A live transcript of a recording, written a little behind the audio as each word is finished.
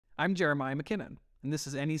I'm Jeremiah McKinnon, and this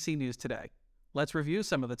is NEC News Today. Let's review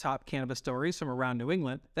some of the top cannabis stories from around New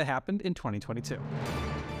England that happened in 2022.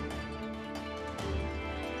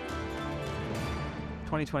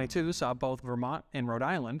 2022 saw both Vermont and Rhode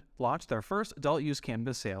Island launch their first adult-use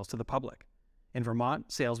cannabis sales to the public. In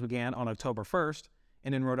Vermont, sales began on October 1st,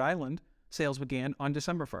 and in Rhode Island, sales began on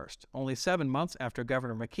December 1st, only 7 months after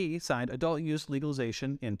Governor McKee signed adult-use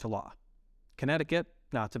legalization into law. Connecticut,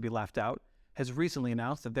 not to be left out, has recently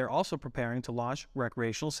announced that they're also preparing to launch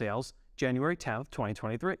recreational sales January 10,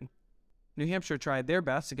 2023. New Hampshire tried their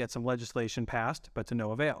best to get some legislation passed, but to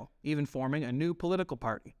no avail, even forming a new political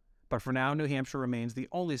party. But for now, New Hampshire remains the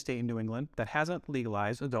only state in New England that hasn't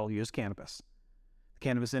legalized adult-use cannabis. The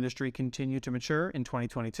cannabis industry continued to mature in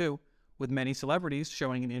 2022, with many celebrities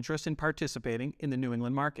showing an interest in participating in the New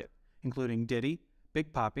England market, including Diddy,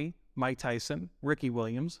 Big Papi, Mike Tyson, Ricky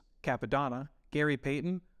Williams, Capadonna, Gary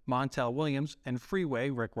Payton, Montel Williams, and Freeway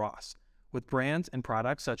Rick Ross, with brands and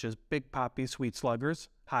products such as Big Papi Sweet Sluggers,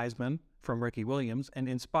 Heisman from Ricky Williams, and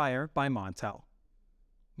Inspire by Montel.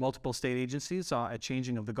 Multiple state agencies saw a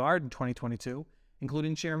changing of the guard in 2022,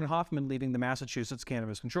 including Chairman Hoffman leaving the Massachusetts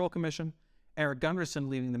Cannabis Control Commission, Eric Gunderson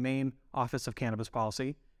leaving the Maine Office of Cannabis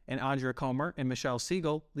Policy, and Andrea Comer and Michelle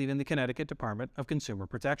Siegel leaving the Connecticut Department of Consumer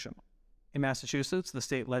Protection. In Massachusetts, the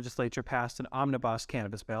state legislature passed an omnibus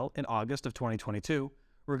cannabis bill in August of 2022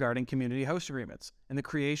 regarding community host agreements and the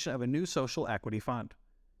creation of a new social equity fund.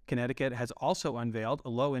 Connecticut has also unveiled a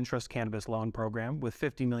low-interest cannabis loan program with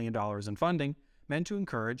 $50 million in funding meant to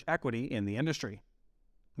encourage equity in the industry.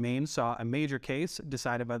 Maine saw a major case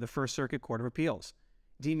decided by the First Circuit Court of Appeals,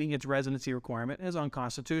 deeming its residency requirement as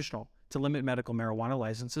unconstitutional to limit medical marijuana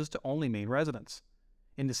licenses to only Maine residents.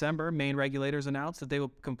 In December, Maine regulators announced that they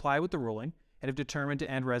will comply with the ruling and have determined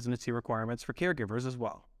to end residency requirements for caregivers as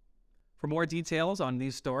well. For more details on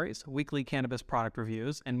these stories, weekly cannabis product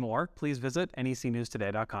reviews, and more, please visit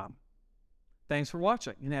necnewstoday.com. Thanks for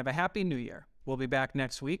watching, and have a happy New Year. We'll be back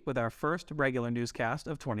next week with our first regular newscast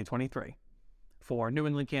of 2023. For New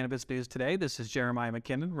England Cannabis News Today, this is Jeremiah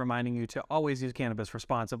McKinnon reminding you to always use cannabis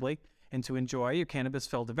responsibly and to enjoy your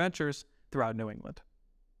cannabis-filled adventures throughout New England.